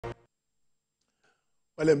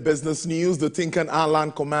Well, in business news, the TICAN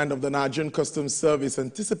Island Command of the Nigerian Customs Service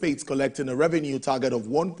anticipates collecting a revenue target of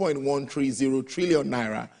 1.130 trillion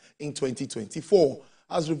naira in 2024,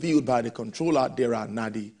 as revealed by the controller, Dera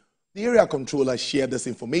Nadi. The area controller shared this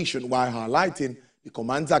information while highlighting the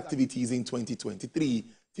command's activities in 2023.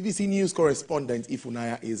 TVC News correspondent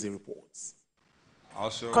Ifunaya Eze reports.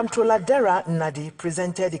 Controller Dera Nadi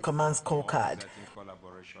presented the command's scorecard,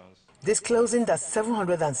 disclosing that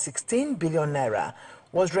 716 billion naira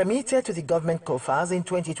was remitted to the government coffers in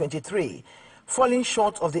 2023, falling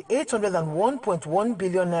short of the 801.1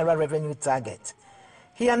 billion naira revenue target.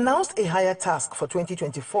 He announced a higher task for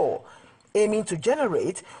 2024, aiming to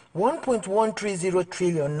generate 1.130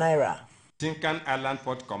 trillion naira. TICAN Island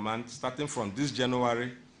Port Command, starting from this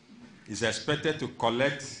January, is expected to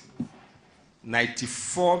collect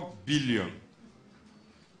 94 billion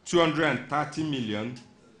 230 million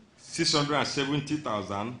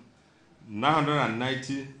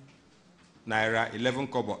 670,990 naira 11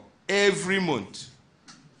 kobo every month.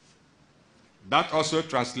 That also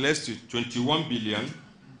translates to 21 billion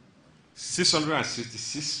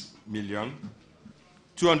 666 million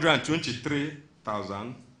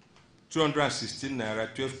 223,216 naira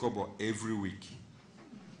 12 kobo every week.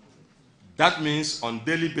 That means on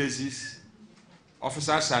daily basis,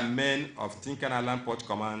 officers and men of TICAN Island Port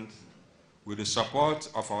Command, with the support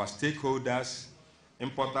of our stakeholders,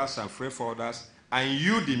 importers and freight forwarders, and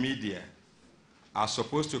you, the media, are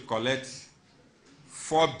supposed to collect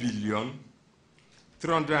 4 billion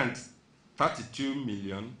 332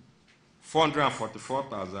 million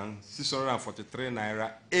 444,643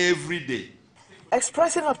 naira every day.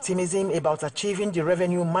 Expressing optimism about achieving the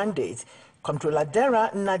revenue mandate, Controller Dera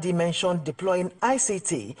Nadi mentioned deploying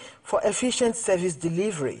ICT for efficient service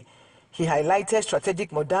delivery. He highlighted strategic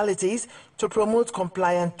modalities to promote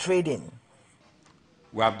compliant trading.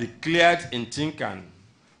 We have declared in TICAN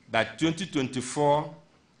that 2024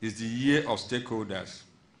 is the year of stakeholders.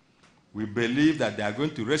 We believe that they are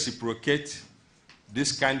going to reciprocate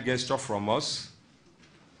this kind gesture from us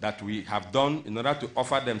that we have done in order to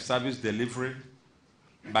offer them service delivery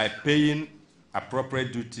by paying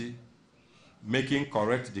appropriate duty, making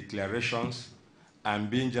correct declarations, and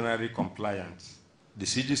being generally compliant. The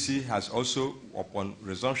CGC has also, upon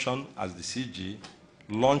resumption as the CG,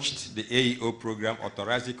 launched the AEO program,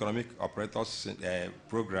 Authorized Economic Operators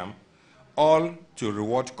program, all to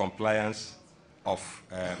reward compliance of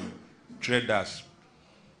traders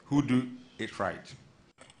who do it right.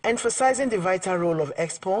 Emphasizing the vital role of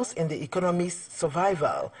exports in the economy's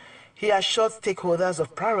survival, he assured stakeholders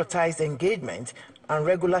of prioritized engagement and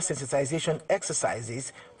regular sensitization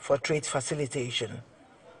exercises for trade facilitation.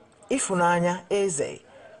 Ifunanya Eze,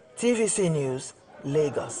 TVC News,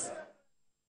 Lagos.